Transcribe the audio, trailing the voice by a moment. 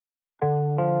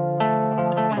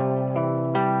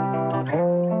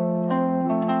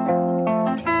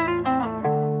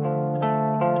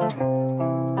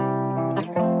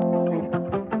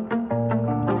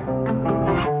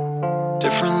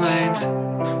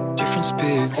different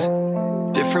speeds,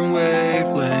 different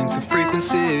wavelengths and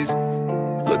frequencies.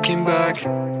 Looking back,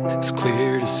 it's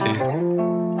clear to see.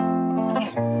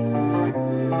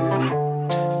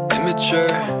 Immature,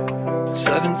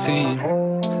 17,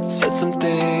 said some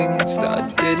things that I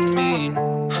didn't mean.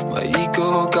 My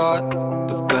ego got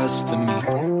the best of me.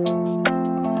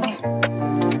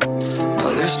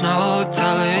 Now there's no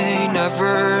telling,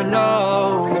 never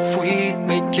know if we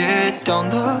make it down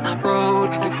the road.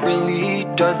 It really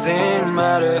doesn't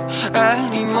matter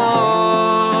anymore.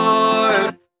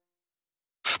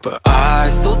 But I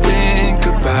still think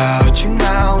about you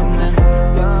now and then.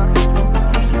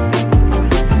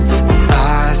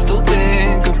 I still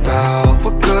think about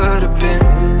what could have been.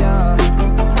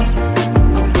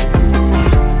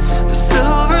 The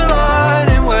silver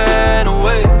lining went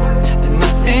away, and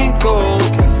nothing gold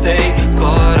can stay.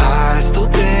 But I still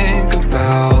think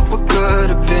about what could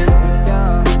have been.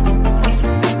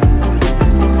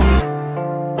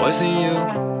 Wasn't you,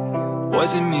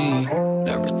 wasn't me.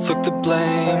 Never took the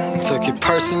blame, took it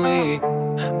personally.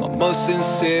 My most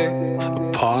sincere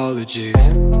apologies.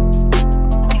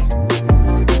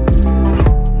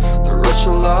 The rush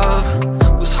of love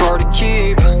was hard to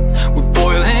keep, with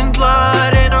boiling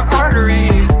blood in our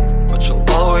arteries. But you'll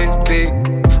always be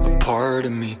a part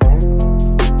of me.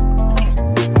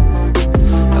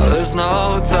 Now there's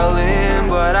no telling,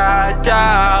 but I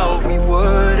doubt we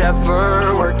would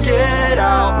ever work it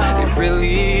out. It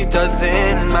really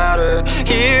doesn't matter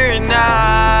here and now.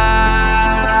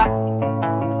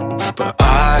 But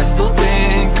I still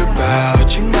think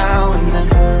about you now and then.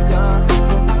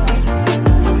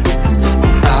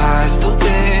 I still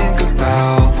think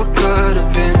about what could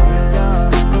have been.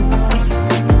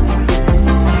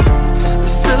 The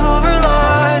silver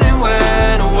lining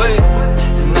went away,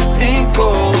 and nothing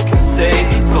gold can stay.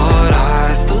 But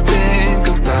I still think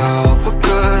about what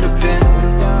could have been.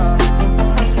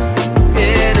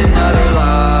 In another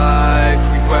life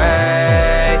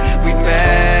we'd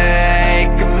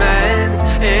make amends.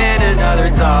 In another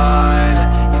time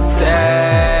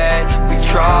instead we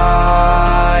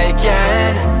try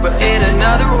again. But in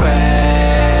another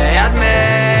way I'd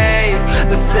make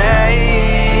the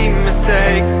same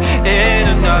mistakes. In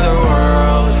another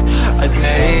world I'd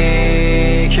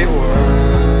make it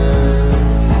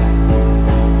worse.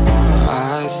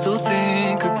 I still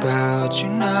think about you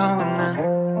now and then.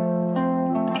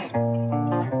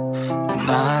 And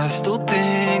I still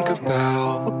think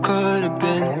about what could have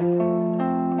been.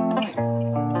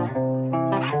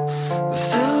 The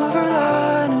silver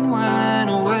lining went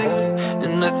away,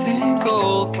 and nothing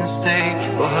gold can stay.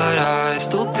 But I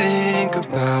still think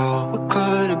about what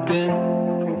could have been.